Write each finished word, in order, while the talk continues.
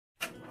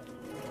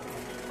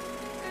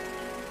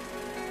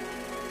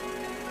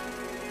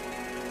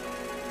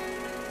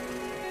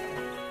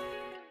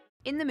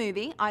In the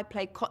movie, I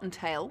play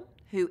Cottontail,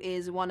 who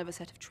is one of a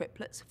set of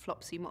triplets,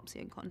 Flopsy,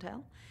 Mopsy and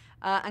Cottontail.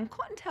 And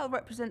Cottontail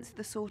represents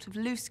the sort of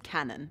loose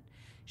cannon.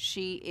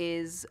 She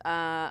is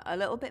a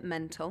little bit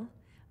mental,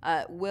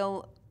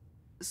 will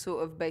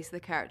sort of base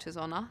the characters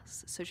on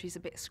us, so she's a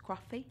bit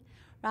scruffy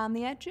around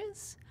the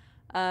edges.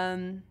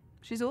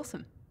 She's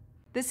awesome.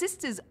 The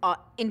sisters are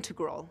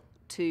integral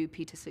to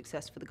Peter's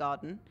success for the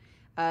garden.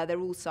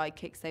 They're all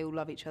sidekicks, they all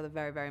love each other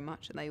very, very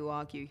much, and they all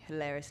argue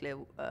hilariously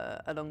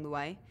along the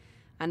way.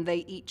 And they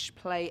each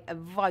play a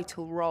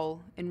vital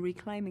role in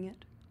reclaiming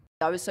it.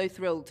 I was so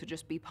thrilled to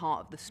just be part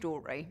of the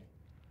story,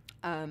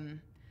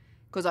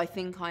 because I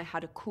think I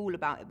had a call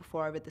about it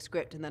before I read the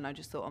script, and then I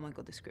just thought, oh my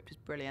God, this script is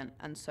brilliant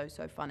and so,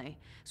 so funny.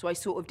 So I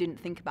sort of didn't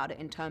think about it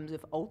in terms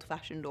of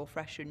old-fashioned or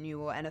fresh and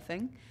new or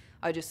anything.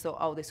 I just thought,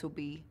 oh, this will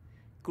be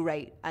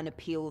great and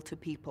appeal to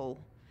people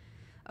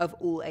of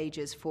all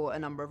ages for a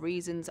number of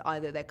reasons.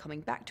 Either they're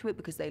coming back to it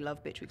because they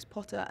love Beatrix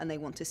Potter and they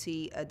want to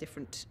see a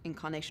different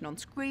incarnation on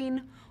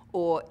screen,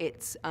 or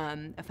it's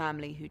a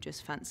family who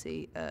just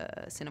fancy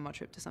a cinema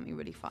trip to something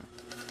really fun.